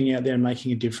love getting out there and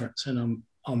making a difference. And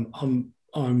I'm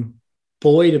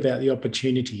buoyed about the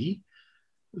opportunity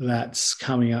that's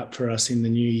coming up for us in the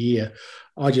new year.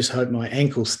 I just hope my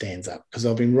ankle stands up, because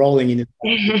I've been rolling in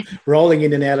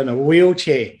and out in a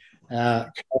wheelchair.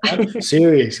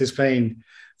 Serious. It's been,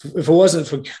 if it wasn't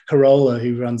for Corolla,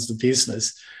 who runs the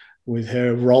business, with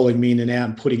her rolling me in and out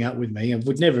and putting up with me, I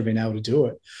would never have been able to do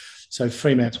it. So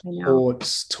Fremantle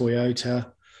Sports,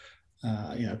 Toyota,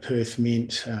 Perth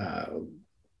Mint,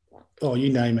 you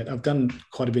name it. I've done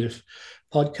quite a bit of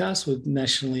podcasts with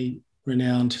nationally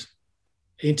renowned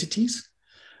entities,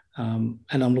 and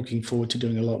I'm looking forward to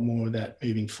doing a lot more of that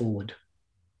moving forward.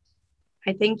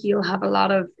 I think you'll have a lot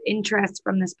of interest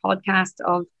from this podcast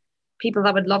of people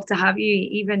that would love to have you.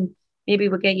 Even maybe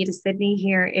we'll get you to Sydney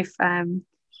here if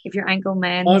your ankle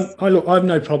mends. I have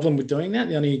no problem with doing that.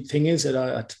 The only thing is that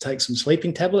I have to take some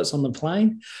sleeping tablets on the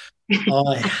plane.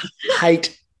 I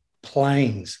hate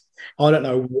planes. I don't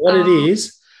know what it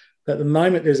is, but at the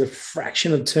moment there's a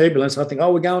fraction of turbulence, I think,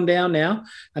 we're going down now.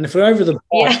 And if we're over the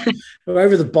Bight, we're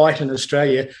over the Bight in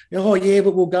Australia, but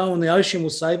we'll go and the ocean will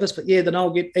save us. But then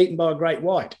I'll get eaten by a great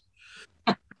white.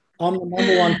 I'm the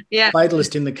number one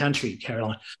fatalist in the country,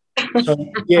 Caroline. So,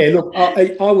 look,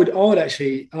 I would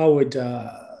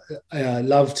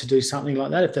love to do something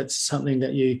like that if that's something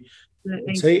that you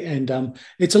see. And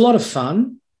it's a lot of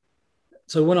fun.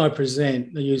 So when I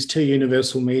present, I use two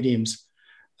universal mediums.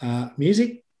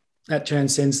 Music, that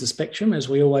transcends the spectrum, as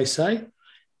we always say.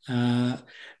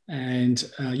 And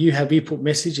you put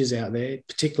messages out there,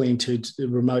 particularly into the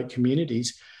remote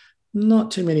communities.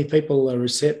 Not too many people are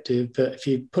receptive, but if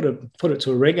you put it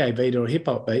to a reggae beat or a hip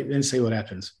hop beat, then see what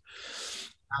happens.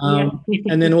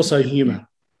 And then also humour.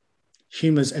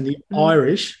 Humours, and the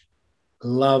Irish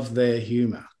love their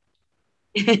humour.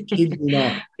 Kid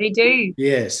not. They do.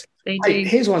 Yes. They do. Hey,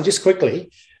 here's one just quickly.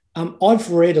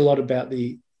 I've read a lot about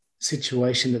the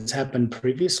situation that's happened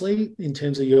previously in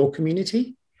terms of your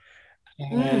community,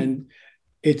 and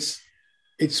it's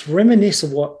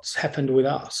reminiscent of what's happened with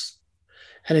us,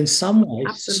 and in some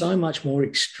ways, so much more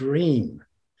extreme.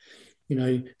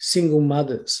 Single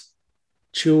mothers,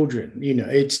 children.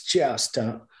 It's just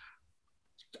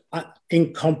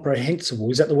incomprehensible.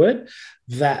 Is that the word?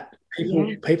 That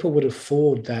people would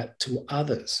afford that to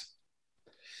others.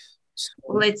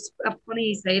 Well, it's funny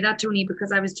you say that, Tony,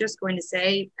 because I was just going to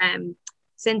say,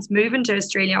 since moving to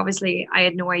Australia, obviously, I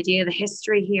had no idea the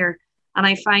history here. And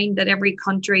I find that every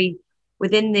country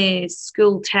within the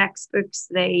school textbooks,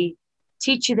 they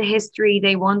teach you the history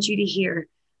they want you to hear.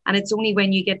 And it's only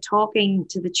when you get talking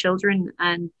to the children,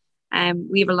 and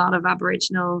we have a lot of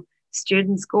Aboriginal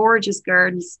students, gorgeous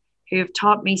girls, who have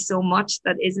taught me so much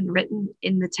that isn't written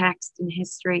in the text in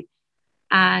history.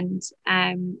 And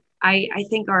I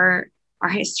think our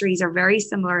histories are very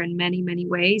similar in many, many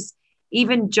ways.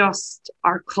 Even just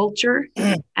our culture,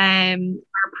 our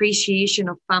appreciation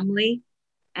of family,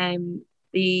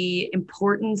 the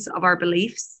importance of our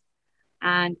beliefs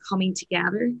and coming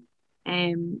together.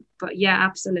 But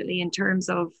absolutely, in terms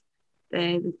of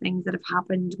the things that have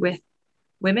happened with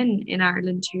women in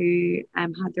Ireland who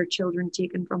had their children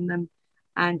taken from them,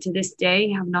 and to this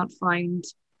day have not found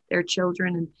their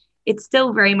children. And it's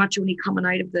still very much only coming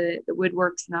out of the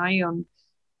woodworks now on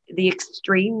the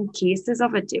extreme cases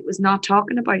of it. It was not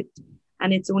talking about,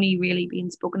 and it's only really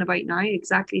being spoken about now,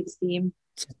 exactly the same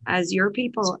as your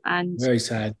people. And very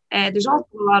sad. There's also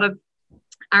a lot of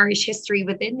Irish history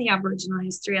within the Aboriginal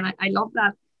history, and I love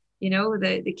that.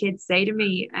 The kids say to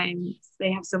me,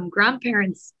 they have some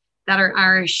grandparents that are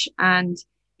Irish, and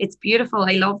it's beautiful.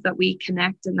 I love that we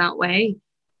connect in that way,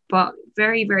 but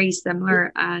very, very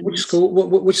similar. And which school?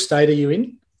 Which state are you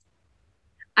in?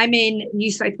 I'm in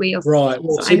New South Wales. Right.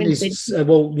 Well, so I'm in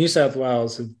Sydney. New South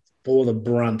Wales have bore the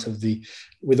brunt of the,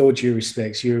 with all due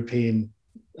respects, European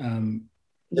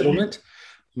settlement.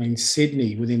 I mean,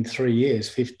 Sydney, within 3 years,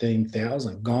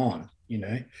 15,000 gone, you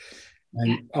know.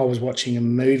 And I was watching a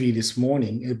movie this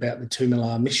morning about the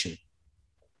Toomelah mission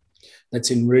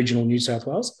that's in regional New South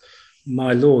Wales.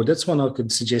 My Lord, that's one I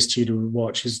could suggest to you to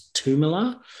watch, is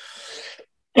Toomelah.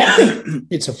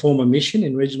 It's a former mission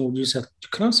in regional New South.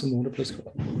 Can I have some water, please?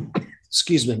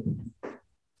 Excuse me.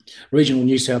 Regional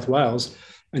New South Wales,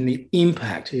 and the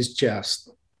impact is just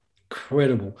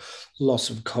incredible. Loss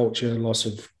of culture, loss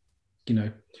of, you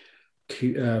know,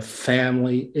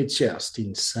 family. It's just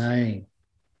insane.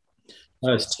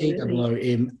 It's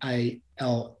TOOMALAH.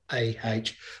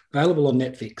 Available on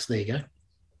Netflix. There you go.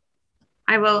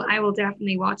 I will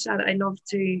definitely watch that. I'd love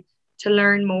to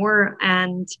learn more.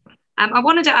 And I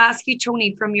wanted to ask you,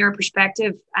 Tony, from your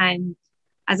perspective,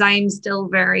 as I'm still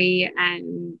very,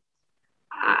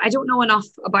 I don't know enough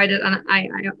about it. And I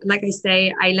like I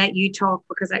say, I let you talk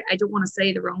because I don't want to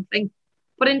say the wrong thing.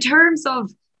 But in terms of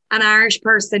an Irish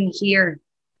person here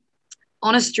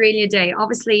on Australia Day,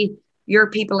 obviously your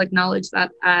people acknowledge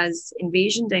that as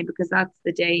Invasion Day because that's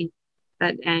the day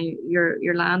that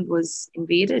your land was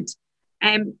invaded.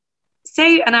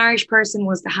 Say an Irish person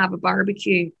was to have a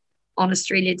barbecue on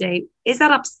Australia Day, is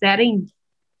that upsetting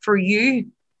for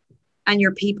you and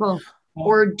your people,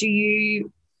 or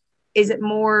is it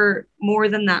more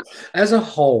than that? As a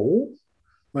whole,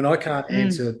 when I can't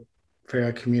answer for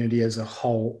our community as a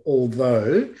whole,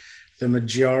 although the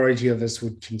majority of us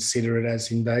would consider it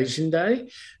as Invasion Day,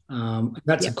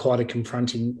 that's quite a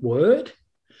confronting word.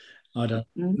 I don't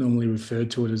normally refer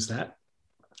to it as that.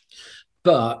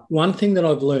 But one thing that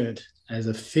I've learned as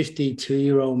a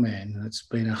 52-year-old man, and it's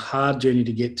been a hard journey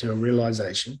to get to a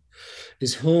realisation,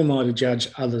 is who am I to judge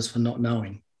others for not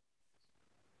knowing?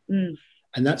 And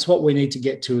that's what we need to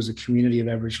get to as a community of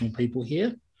Aboriginal people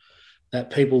here,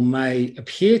 that people may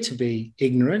appear to be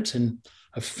ignorant and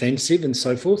offensive and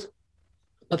so forth,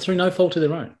 but through no fault of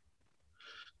their own.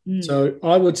 So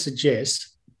I would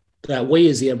suggest that we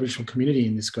as the Aboriginal community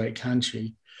in this great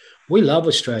country, we love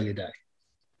Australia Day.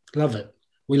 Love it.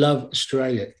 We love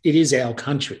Australia. It is our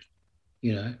country,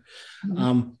 you know,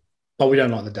 but we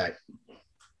don't like the date.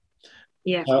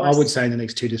 Yeah, I would say in the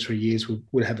next 2 to 3 years, we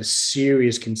would have a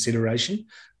serious consideration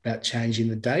about changing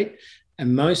the date.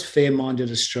 And most fair-minded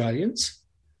Australians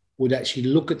would actually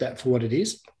look at that for what it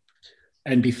is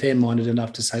and be fair-minded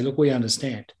enough to say, look, we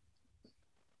understand,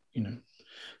 you know.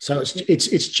 So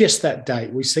it's just that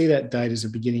date. We see that date as a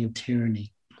beginning of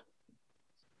tyranny.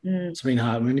 It's been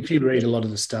hard. I mean, if you read a lot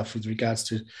of the stuff with regards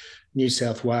to New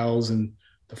South Wales and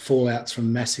the fallouts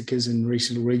from massacres in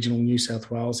recent regional New South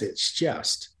Wales, it's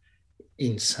just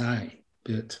insane.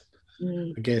 But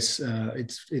I guess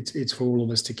it's for all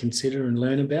of us to consider and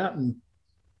learn about and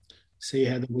see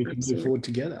how we can move forward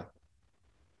together.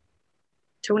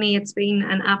 Tony, it's been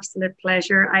an absolute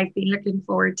pleasure. I've been looking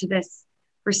forward to this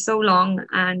for so long,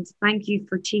 and thank you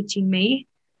for teaching me.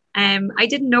 I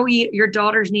didn't know your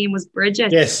daughter's name was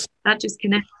Bridget. Yes. That just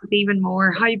connects with even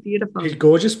more. How beautiful. She's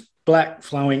gorgeous, black,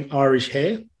 flowing Irish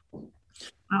hair.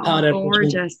 Oh,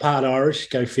 gorgeous. Part Irish,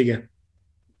 go figure.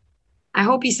 I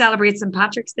hope you celebrate St.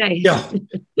 Patrick's Day. Yeah,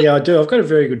 I do. I've got a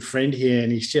very good friend here,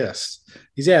 and he's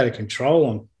out of control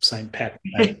on St. Patrick's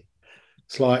Day.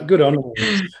 It's like, good on him.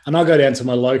 And I go down to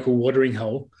my local watering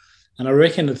hole, and I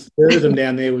reckon a third of them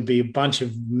down there would be a bunch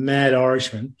of mad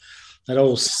Irishmen that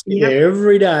all sit there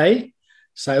every day,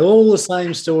 say all the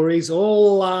same stories,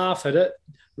 all laugh at it,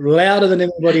 louder than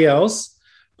everybody else,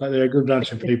 but they're a good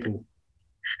bunch of people.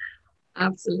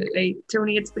 Absolutely.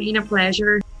 Tony, it's been a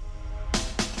pleasure.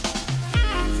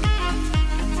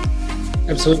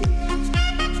 Absolutely.